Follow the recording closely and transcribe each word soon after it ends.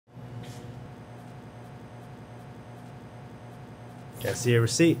Can I see a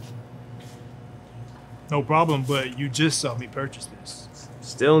receipt? No problem, but you just saw me purchase this.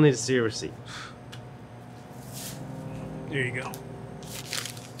 Still need to see a receipt. There you go.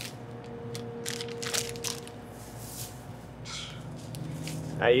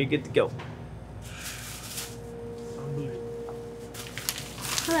 Alright, you're good to go. Unbelievable.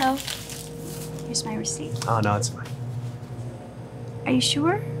 Hello. Here's my receipt. Oh, no, it's fine. Are you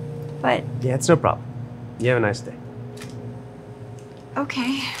sure? But, Yeah, it's no problem. You have a nice day.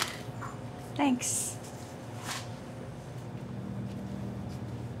 okay. Thanks.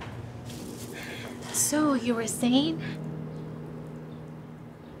 So, you were saying?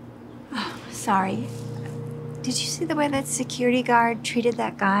 Oh, sorry. Did you see the way that security guard treated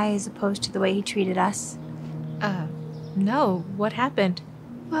that guy as opposed to the way he treated us? No. What happened?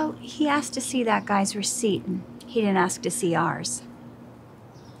 Well, he asked to see that guy's receipt, and he didn't ask to see ours.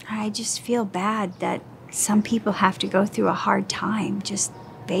 I just feel bad that some people have to go through a hard time just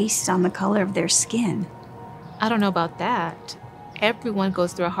based on the color of their skin. I don't know about that. Everyone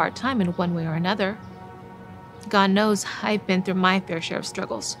goes through a hard time in one way or another. God knows I've been through my fair share of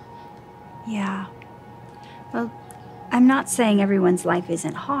struggles. Yeah. Well, I'm not saying everyone's life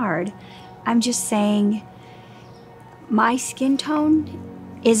isn't hard. I'm just saying my skin tone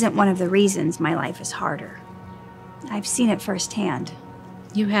isn't one of the reasons my life is harder. I've seen it firsthand.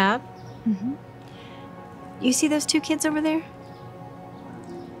 You have? Mm-hmm. You see those two kids over there?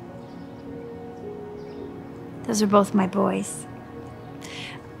 Those are both my boys.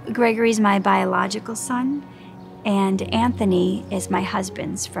 Gregory's my biological son, and Anthony is my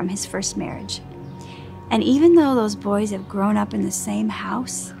husband's from his first marriage. And even though those boys have grown up in the same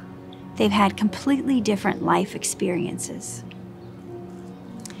house, they've had completely different life experiences.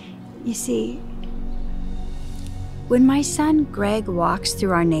 You see, when my son Greg walks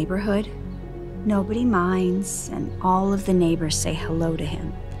through our neighborhood, nobody minds, and all of the neighbors say hello to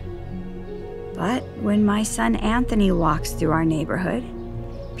him. But when my son Anthony walks through our neighborhood,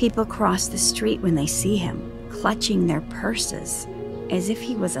 people cross the street when they see him, clutching their purses as if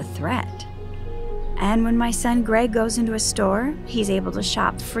he was a threat. And when my son Greg goes into a store, he's able to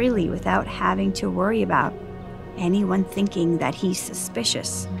shop freely without having to worry about anyone thinking that he's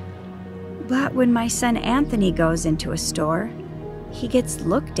suspicious. But when my son Anthony goes into a store, he gets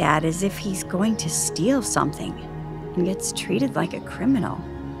looked at as if he's going to steal something and gets treated like a criminal.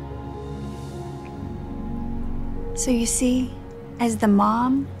 So you see, as the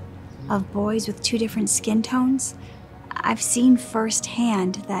mom of boys with two different skin tones, I've seen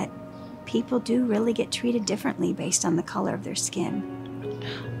firsthand that people do really get treated differently based on the color of their skin.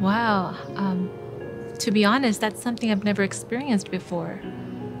 Wow. To be honest, that's something I've never experienced before.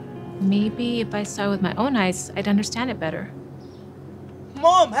 Maybe if I saw it with my own eyes, I'd understand it better.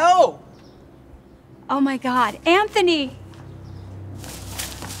 Mom, help! Oh my God, Anthony!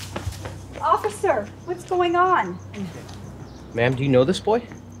 Officer, what's going on? Ma'am, do you know this boy?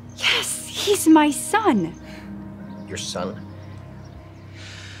 Yes, he's my son. Your son?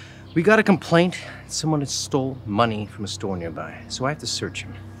 We got a complaint. Someone had stole money from a store nearby, so I have to search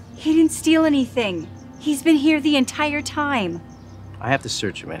him. He didn't steal anything. He's been here the entire time. I have to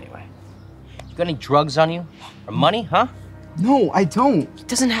search him anyway. You got any drugs on you? Or money, huh? No, I don't. He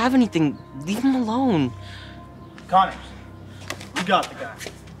doesn't have anything. Leave him alone. Connors, you got the guy.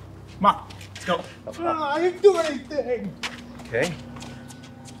 Come on, let's go. I didn't do anything. Okay.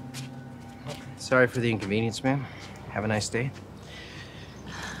 Sorry for the inconvenience, ma'am. Have a nice day.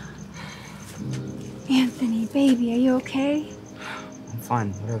 Anthony, baby, are you okay? I'm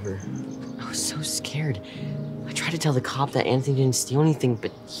fine, whatever. I was so scared. I tried to tell the cop that Anthony didn't steal anything,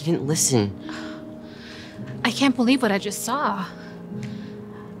 but he didn't listen. I can't believe what I just saw.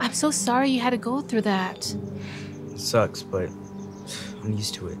 I'm so sorry you had to go through that. It sucks, but I'm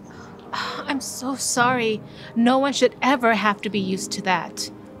used to it. I'm so sorry. No one should ever have to be used to that.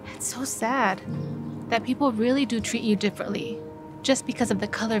 It's so sad that people really do treat you differently just because of the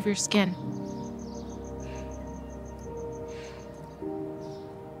color of your skin.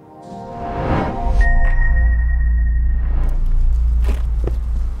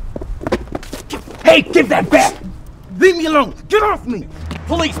 Hey, give that back! Leave me alone! Get off me!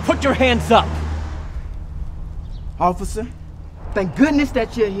 Police, put your hands up! Officer, thank goodness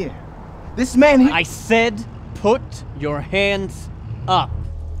that you're here. This man I said, put your hands up.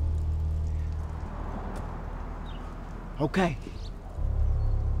 Okay.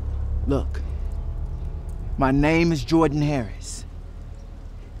 Look, my name is Jordan Harris.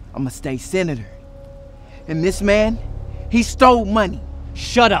 I'm a state senator. And this man, he stole money.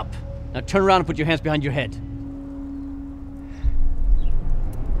 Shut up! Now turn around and put your hands behind your head.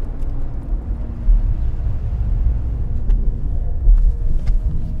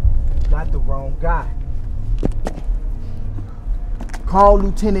 wrong guy. Call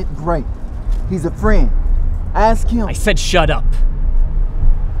Lieutenant Gray. He's a friend. Ask him. I said shut up.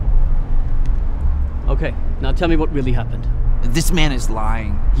 Okay, now tell me what really happened. This man is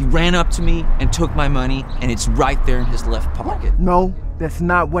lying. He ran up to me and took my money, and it's right there in his left pocket. No, that's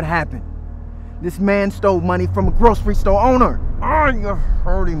not what happened. This man stole money from a grocery store owner. Oh, you're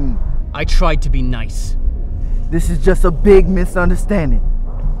hurting me. I tried to be nice. This is just a big misunderstanding.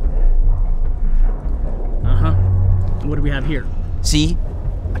 Uh-huh. What do we have here? See?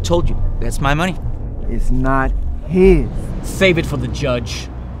 I told you. That's my money. It's not his. Save it for the judge.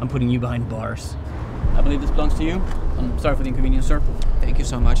 I'm putting you behind bars. I believe this belongs to you. I'm sorry for the inconvenience, sir. Thank you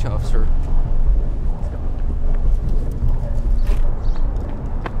so much, officer.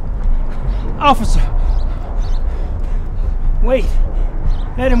 Officer! Wait.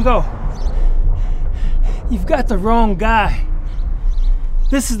 Let him go. You've got the wrong guy.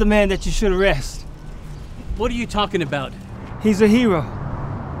 This is the man that you should arrest. What are you talking about? He's a hero.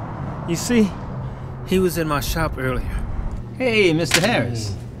 You see, he was in my shop earlier. Hey, Mr.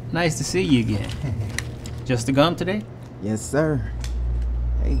 Harris. Nice to see you again. Just a gum today? Yes, sir.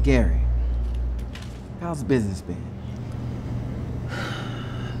 Hey, Gary. How's business been?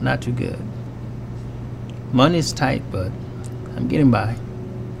 Not too good. Money's tight, but I'm getting by.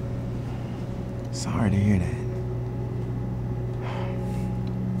 Sorry to hear that.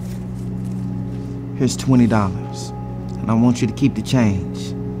 Here's $20, and I want you to keep the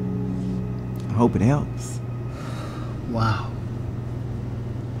change. I hope it helps. Wow.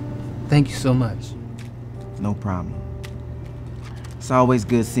 Thank you so much. No problem. It's always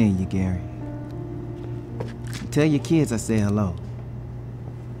good seeing you, Gary. Tell your kids I say hello.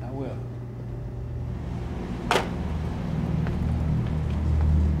 I will.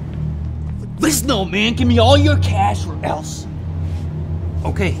 Listen, old man, give me all your cash or else.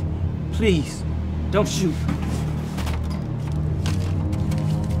 Okay, please, don't shoot.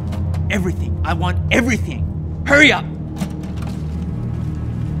 Everything. I want everything. Hurry up.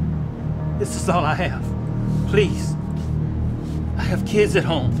 This is all I have. Please. I have kids at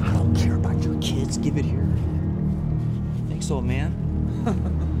home. I don't care about your kids. Give it here. Thanks, old man.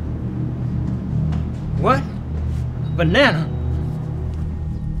 What? Banana?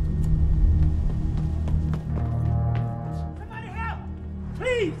 Somebody help!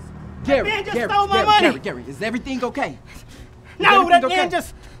 Please! Gary, that man just Gary, stole my Gary, money! Gary, is everything okay? No, that okay? man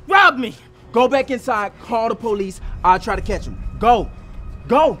just robbed me! Go back inside, call the police. I'll try to catch him. Go.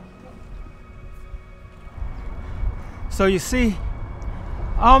 Go. So you see,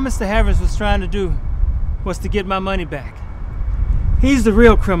 all Mr. Harris was trying to do was to get my money back. He's the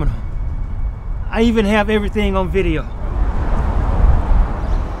real criminal. I even have everything on video.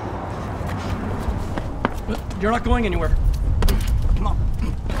 You're not going anywhere. Come on.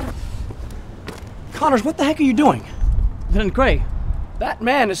 Connors, what the heck are you doing? Lieutenant Gray, that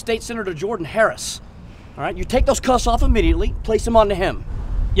man is State Senator Jordan Harris. All right, you take those cuffs off immediately, place them onto him.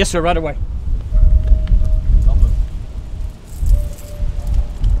 Yes, sir, right away.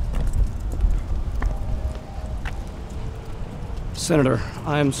 Senator,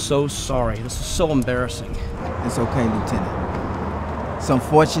 I am so sorry. This is so embarrassing. It's okay, Lieutenant. It's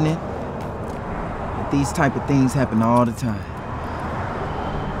unfortunate, but these type of things happen all the time.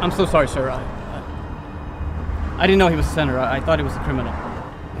 I'm so sorry, sir. I didn't know he was a senator. I thought he was a criminal.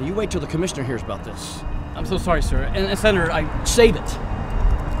 Now, you wait till the commissioner hears about this. I'm so sorry, sir. And Senator, save it.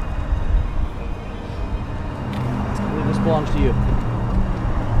 This belongs to you.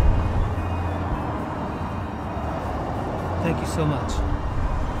 Thank you so much.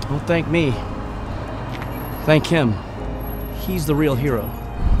 Don't thank me. Thank him. He's the real hero.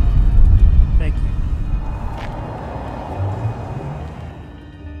 Thank you.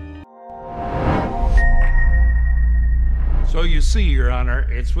 So you see, Your Honor,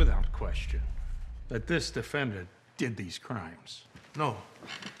 it's without question that this defendant did these crimes. No,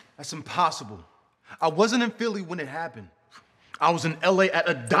 that's impossible. I wasn't in Philly when it happened. I was in LA at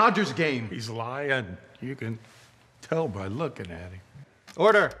a Dodgers game. He's lying. You can tell by looking at him.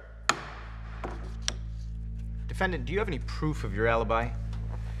 Order. Defendant, do you have any proof of your alibi?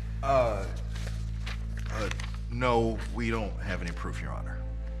 No, we don't have any proof, Your Honor.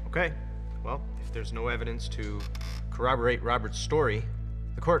 Okay. Well, if there's no evidence to corroborate Robert's story,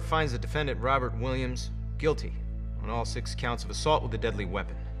 the court finds the defendant, Robert Williams, guilty on all 6 counts of assault with a deadly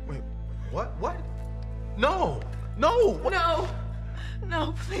weapon. Wait, what? What? No! No! What? No!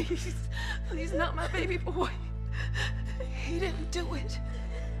 No, please. Please, not my baby boy. He didn't do it.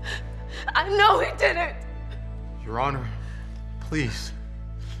 I know he didn't. Your Honor, please.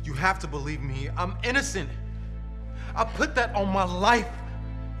 You have to believe me. I'm innocent. I put that on my life.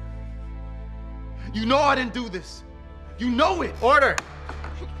 You know I didn't do this. You know it. Order!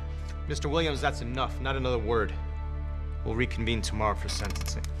 Mr. Williams, that's enough. Not another word. We'll reconvene tomorrow for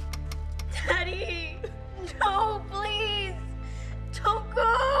sentencing. Daddy! No, please! Don't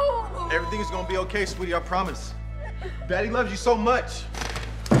go! Everything is gonna be okay, sweetie, I promise. Daddy loves you so much.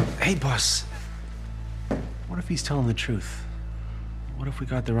 Hey, boss. What if he's telling the truth? What if we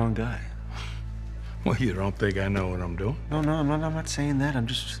got the wrong guy? Well, you don't think I know what I'm doing? No, I'm not saying that. I'm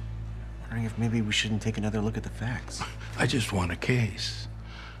just wondering if maybe we shouldn't take another look at the facts. I just want a case.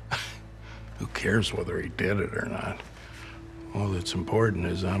 Who cares whether he did it or not? All that's important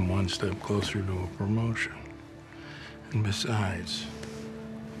is I'm one step closer to a promotion. And besides,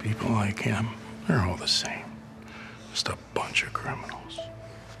 people like him, they're all the same. Just a bunch of criminals.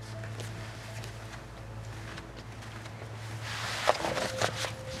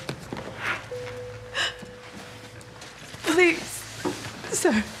 Please,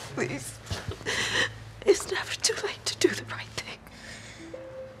 sir, please. It's never too late to do the right thing.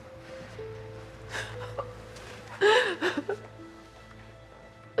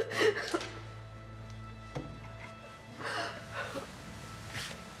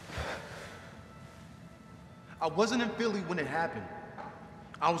 I wasn't in Philly when it happened.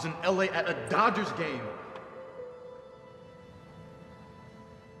 I was in LA at a Dodgers game.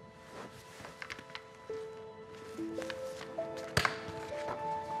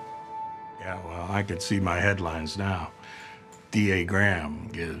 Yeah, well, I could see my headlines now. D.A. Graham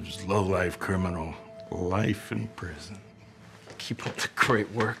gives low-life criminal life in prison. Keep up the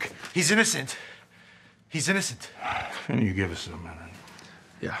great work. He's innocent. He's innocent. Can you give us a minute?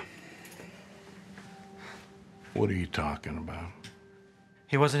 Yeah. What are you talking about?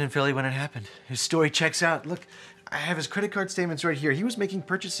 He wasn't in Philly when it happened. His story checks out. Look, I have his credit card statements right here. He was making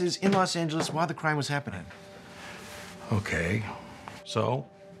purchases in Los Angeles while the crime was happening. Okay. So?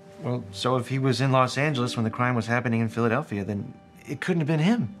 Well, so if he was in Los Angeles when the crime was happening in Philadelphia, then it couldn't have been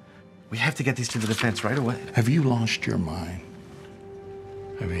him. We have to get these to the defense right away. Have you lost your mind?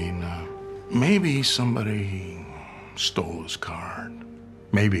 I mean, maybe somebody stole his card.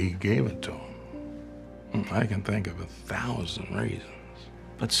 Maybe he gave it to him. I can think of 1,000 reasons.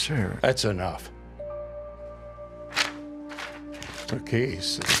 But, sir... That's enough. The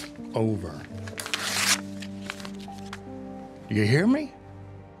case is over. You hear me?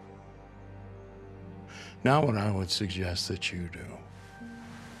 Now what I would suggest that you do.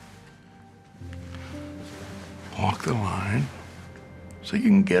 Walk the line so you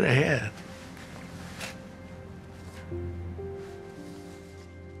can get ahead.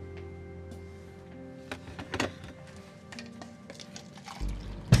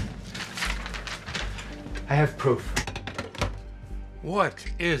 I have proof. What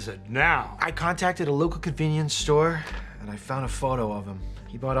is it now? I contacted a local convenience store, and I found a photo of him.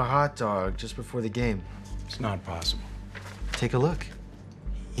 He bought a hot dog just before the game. It's not possible. Take a look.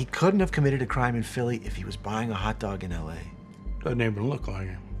 He couldn't have committed a crime in Philly if he was buying a hot dog in L.A. Doesn't even look like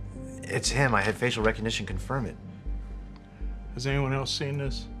him. It's him. I had facial recognition confirm it. Has anyone else seen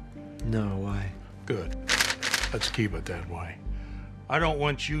this? No, why? Good. Let's keep it that way. I don't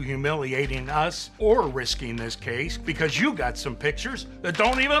want you humiliating us or risking this case because you got some pictures that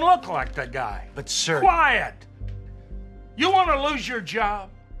don't even look like the guy. But, sir... Quiet! You want to lose your job?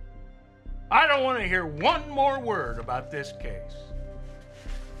 I don't want to hear one more word about this case.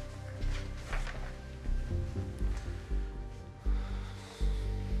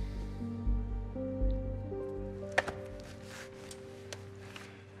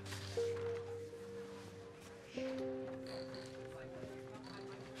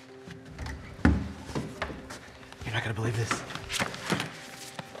 You're not gonna believe this.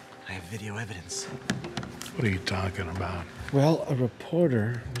 I have video evidence. What are you talking about? Well, a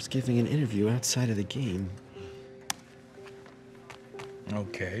reporter was giving an interview outside of the game.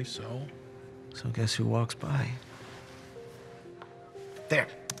 Okay, so? So guess who walks by? There.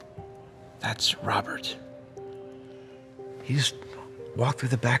 That's Robert. He just walked through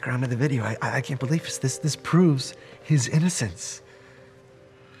the background of the video. I can't believe this. This proves his innocence.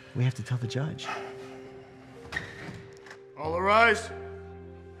 We have to tell the judge. All arise.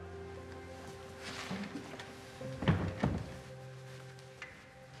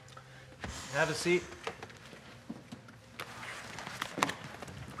 Have a seat.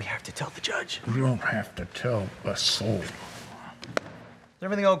 We have to tell the judge. You don't have to tell a soul. Is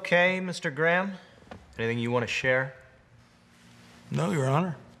everything okay, Mr. Graham? Anything you want to share? No, Your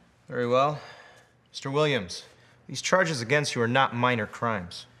Honor. Very well. Mr. Williams, these charges against you are not minor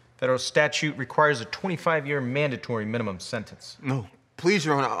crimes. Federal statute requires a 25-year mandatory minimum sentence. No, please,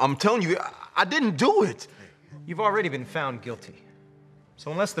 Your Honor, I'm telling you, I didn't do it. You've already been found guilty.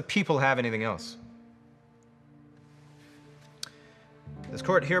 So unless the people have anything else, This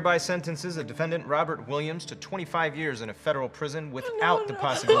court hereby sentences the defendant, Robert Williams, to 25 years in a federal prison without the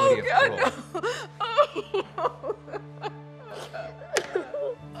possibility of parole.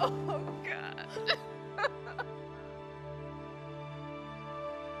 Oh, God.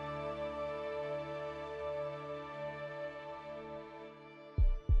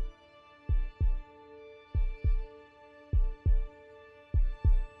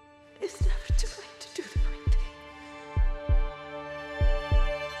 It's never too late to do the right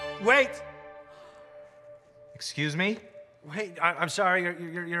thing. Wait! Excuse me? Wait, I'm sorry,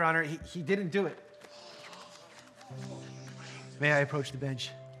 Your Honor. He didn't do it. May I approach the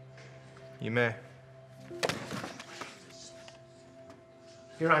bench? You may.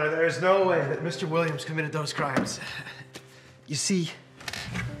 Your Honor, there is no way that Mr. Williams committed those crimes. You see,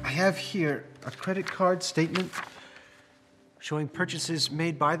 I have here a credit card statement showing purchases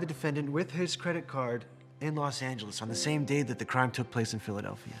made by the defendant with his credit card in Los Angeles on the same day that the crime took place in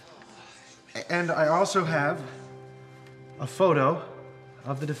Philadelphia. And I also have a photo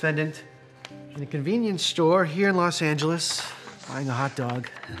of the defendant in a convenience store here in Los Angeles buying a hot dog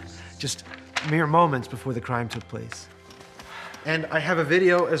just mere moments before the crime took place. And I have a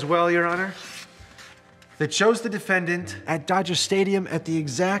video as well, Your Honor, that shows the defendant at Dodger Stadium at the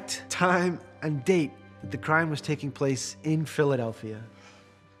exact time and date that the crime was taking place in Philadelphia,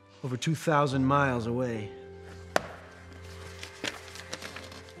 over 2,000 miles away.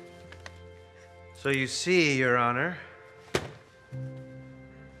 So you see, Your Honor,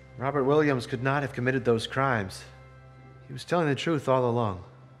 Robert Williams could not have committed those crimes. He was telling the truth all along.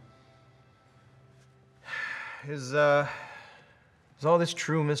 Is all this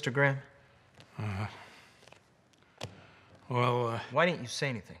true, Mr. Graham? Why didn't you say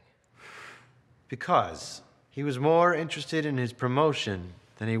anything? Because he was more interested in his promotion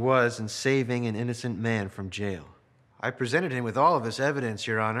than he was in saving an innocent man from jail. I presented him with all of this evidence,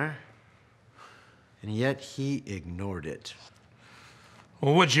 Your Honor, and yet he ignored it.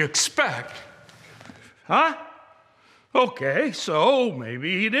 Well, what'd you expect? Huh? Okay, so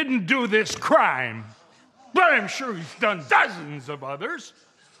maybe he didn't do this crime. But I'm sure he's done dozens of others.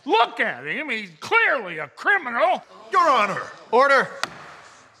 Look at him, he's clearly a criminal. Your Honor! Order!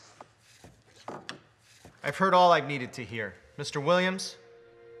 I've heard all I've needed to hear. Mr. Williams,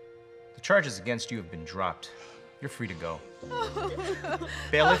 the charges against you have been dropped. You're free to go.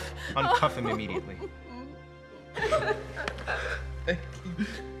 Bailiff, uncuff him immediately.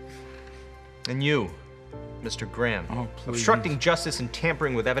 And you, Mr. Graham. Oh, please. Obstructing justice and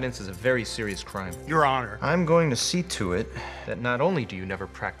tampering with evidence is a very serious crime. Your Honor. I'm going to see to it that not only do you never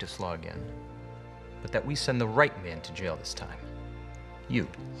practice law again, but that we send the right man to jail this time. You.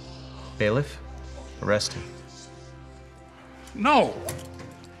 Bailiff, arrest him. No.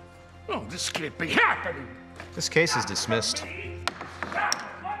 No, this can't be happening. This case is dismissed. Let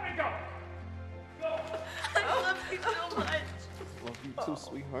me go. I love you so much. Love you too,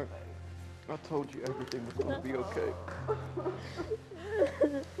 sweetheart. I told you everything was gonna be okay.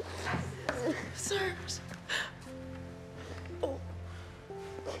 Sirs. Oh.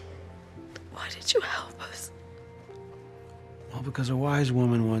 Why did you help us? Well, because a wise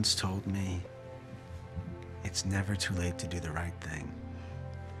woman once told me, it's never too late to do the right thing.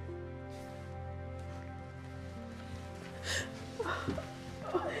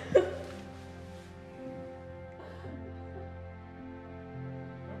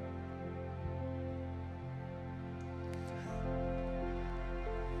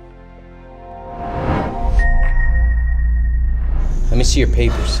 Let me see your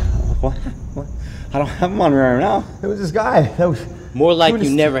papers. What? I don't have them on me right now. It was this guy. That was more like you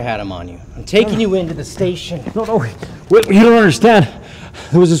never had them on you. I'm taking you into the station. No, wait, you don't understand.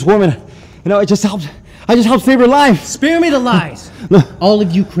 There was this woman. You know, I just helped save her life. Spare me the lies. No. All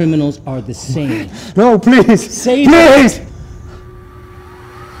of you criminals are the same. No, please. Save please. her.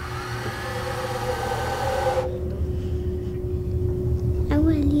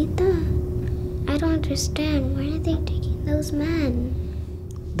 Abuelita, I don't understand. Why are they taking those men?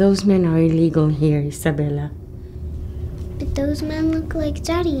 Those men are illegal here, Isabella. But those men look like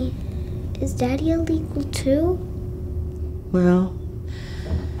Daddy. Is Daddy illegal too? Well...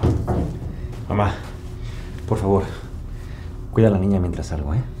 Mamá, por favor, cuida a la niña mientras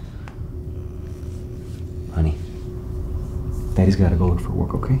salgo, ¿eh? Honey, Daddy's gotta go look for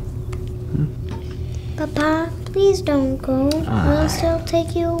work, okay? Papa, please don't go. Or else they'll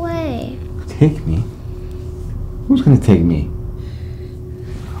take you away. Take me? Who's gonna take me?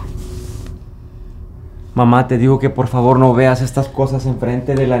 Mamá, te digo que por favor no veas estas cosas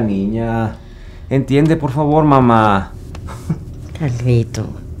enfrente de la niña. Entiende, por favor, mamá. Carlito,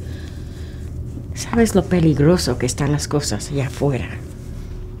 ¿sabes lo peligroso que están las cosas allá afuera?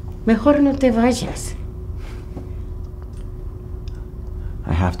 Mejor no te vayas.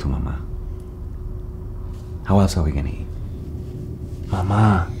 I have to, Mama. How else are we gonna eat?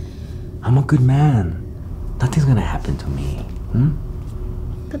 Mama, I'm a good man. Nothing's gonna happen to me.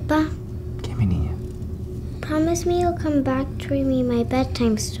 Papa, ¿Qué, mi niña? promise me you'll come back to read me my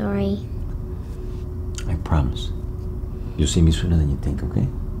bedtime story. I promise. You'll see me sooner than you think, okay?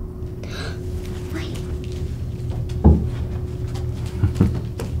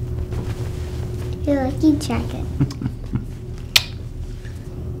 Your lucky jacket.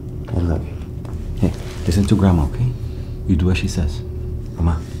 I love you. Hey, listen to Grandma, okay? You do as she says.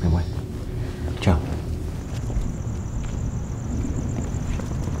 Mama, me voy. Ciao.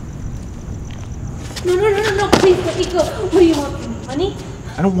 No, please let me go. What do you want from me, honey?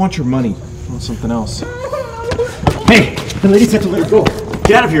 I don't want your money. I want something else. Hey, the lady said to let her go.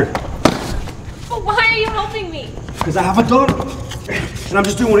 Get out of here. But why are you helping me? Because I have a daughter. And I'm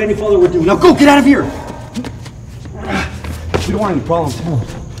just doing what any father would do. Now go, get out of here. We don't want any problems.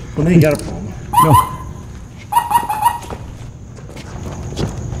 Well, now you got a problem. No.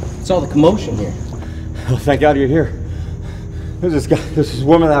 What's all the commotion here? Oh, thank God you're here. There's this guy, this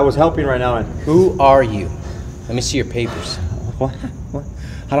woman that I was helping right now. And Who are you? Let me see your papers. What?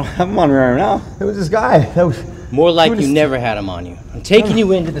 I don't have them on me right now. It was this guy. That was more like you never had them on you. I'm taking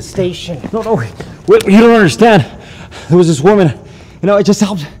you into the station. No, wait, you don't understand. There was this woman. You know, I just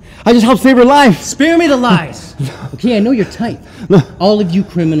helped save her life. Spare me the lies. Okay, I know your type. All of you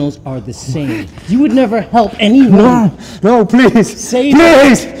criminals are the same. You would never help anyone. No, please. Say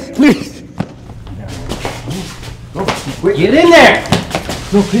please. No, get in there.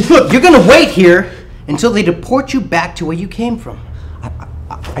 No, please. Look, you're gonna wait here until they deport you back to where you came from.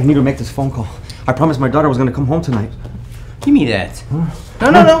 I need to make this phone call. I promised my daughter was gonna come home tonight. Give me that.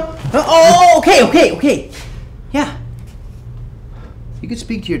 No. Oh, okay. Yeah. You can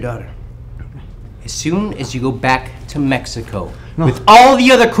speak to your daughter. As soon as you go back to Mexico with all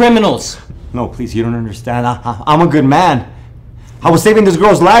the other criminals. No, please, you don't understand. I'm a good man. I was saving this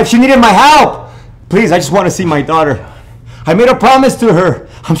girl's life. She needed my help. Please, I just want to see my daughter. I made a promise to her.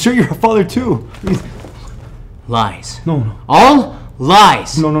 I'm sure you're a father too. Please. Lies. No. All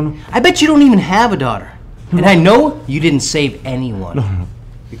lies. No. I bet you don't even have a daughter. And I know you didn't save anyone. No.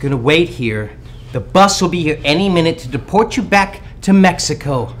 You're gonna wait here. The bus will be here any minute to deport you back to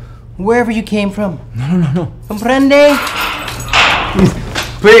Mexico. Wherever you came from. No. Comprende?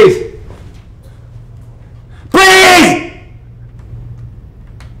 Please!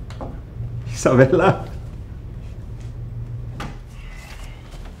 Isabella.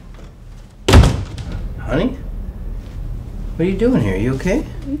 Honey? What are you doing here? You okay?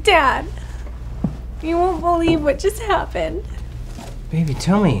 Dad, you won't believe what just happened. Baby,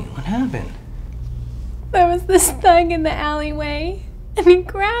 tell me, what happened? There was this thug in the alleyway, and he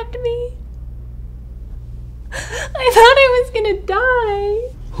grabbed me. I thought I was gonna die.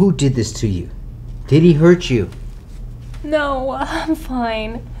 Who did this to you? Did he hurt you? No, I'm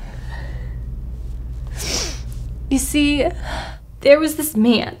fine. You see, there was this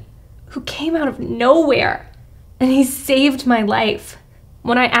man who came out of nowhere, and he saved my life.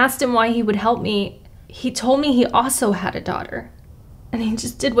 When I asked him why he would help me, he told me he also had a daughter, and he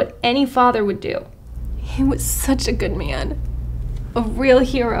just did what any father would do. He was such a good man, a real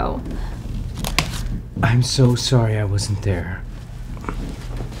hero. I'm so sorry I wasn't there.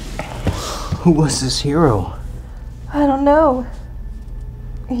 Who was this hero? I don't know.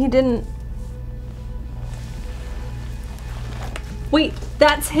 He didn't... Wait,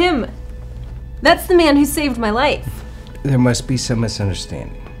 that's him! That's the man who saved my life. There must be some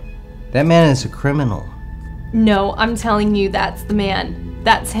misunderstanding. That man is a criminal. No, I'm telling you, that's the man.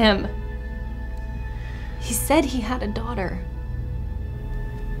 That's him. He said he had a daughter.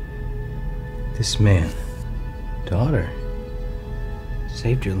 This man, daughter,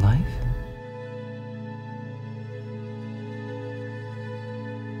 saved your life?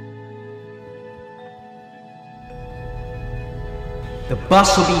 The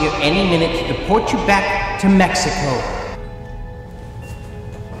bus will be here any minute to deport you back to Mexico.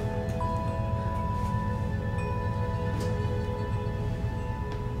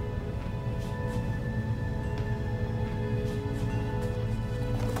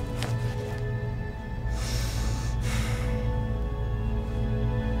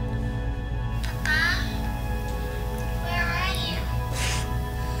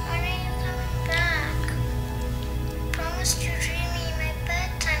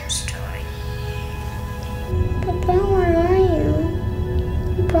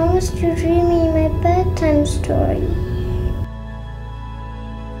 You dream me my bedtime story.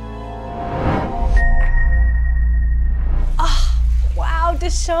 Oh, wow,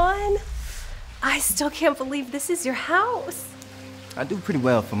 Deshaun. I still can't believe this is your house. I do pretty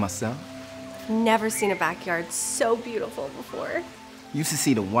well for myself. Never seen a backyard so beautiful before. Used to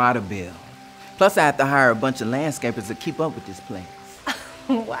see the water bill. Plus, I had to hire a bunch of landscapers to keep up with this place.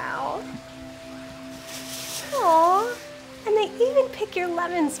 Wow. Aw, and they even pick your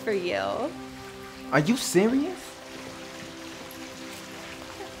lemons for you. Are you serious?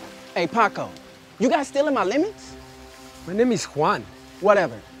 Hey, Paco, you guys stealing my lemons? My name is Juan.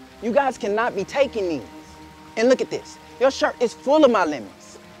 Whatever. You guys cannot be taking these. And look at this. Your shirt is full of my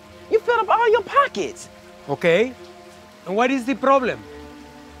lemons. You filled up all your pockets. Okay. And what is the problem?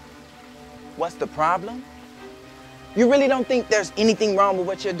 What's the problem? You really don't think there's anything wrong with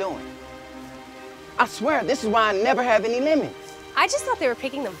what you're doing? I swear, this is why I never have any lemons. I just thought they were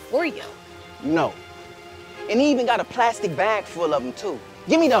picking them for you. No. And he even got a plastic bag full of them, too.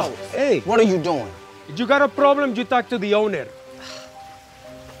 Give me those. Hey. What are you doing? If you got a problem, you talk to the owner.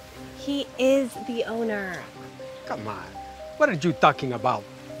 He is the owner. Come on. What are you talking about?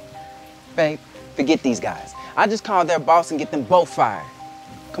 Babe, forget these guys. I just called their boss and get them both fired.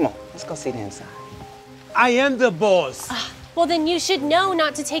 Come on, let's go see the inside. I am the boss. Well, then you should know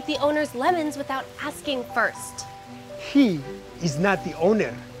not to take the owner's lemons without asking first. He is not the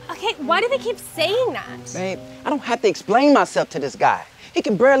owner. Okay, why do they keep saying that? Babe, I don't have to explain myself to this guy. He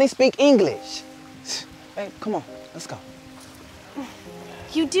can barely speak English. Babe, come on, let's go.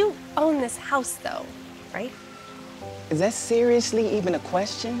 You do own this house, though, right? Is that seriously even a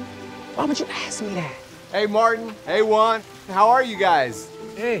question? Why would you ask me that? Hey, Martin. Hey, Juan. How are you guys?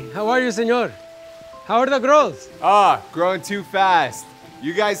 Hey, how are you, senor? How are the girls? Growing too fast.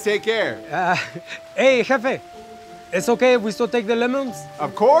 You guys take care. Hey, jefe. It's okay if we still take the lemons?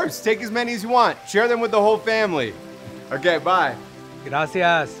 Of course. Take as many as you want. Share them with the whole family. Okay, bye.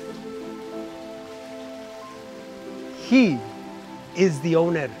 Gracias. He is the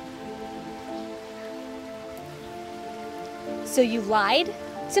owner. So you lied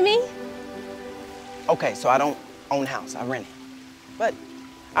to me? Okay, so I don't own a house, I rent it. But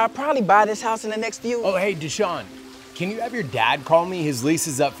I'll probably buy this house in the next few... Oh, hey, Deshaun. Can you have your dad call me? His lease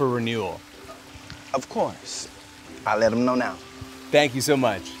is up for renewal. Of course. I'll let him know now. Thank you so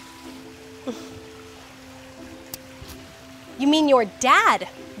much. You mean your dad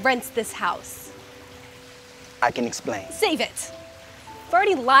rents this house? I can explain. Save it. You've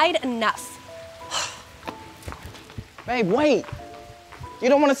already lied enough. Babe, wait. You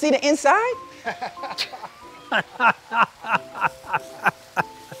don't want to see the inside?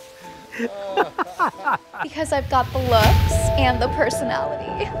 Because I've got the looks and the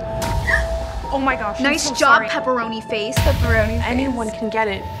personality. Oh my gosh, Nice I'm so job, sorry. pepperoni face. Pepperoni face. Anyone can get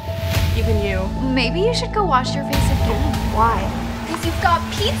it, even you. Maybe you should go wash your face again. Why? Because you've got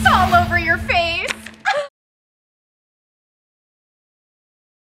pizza all over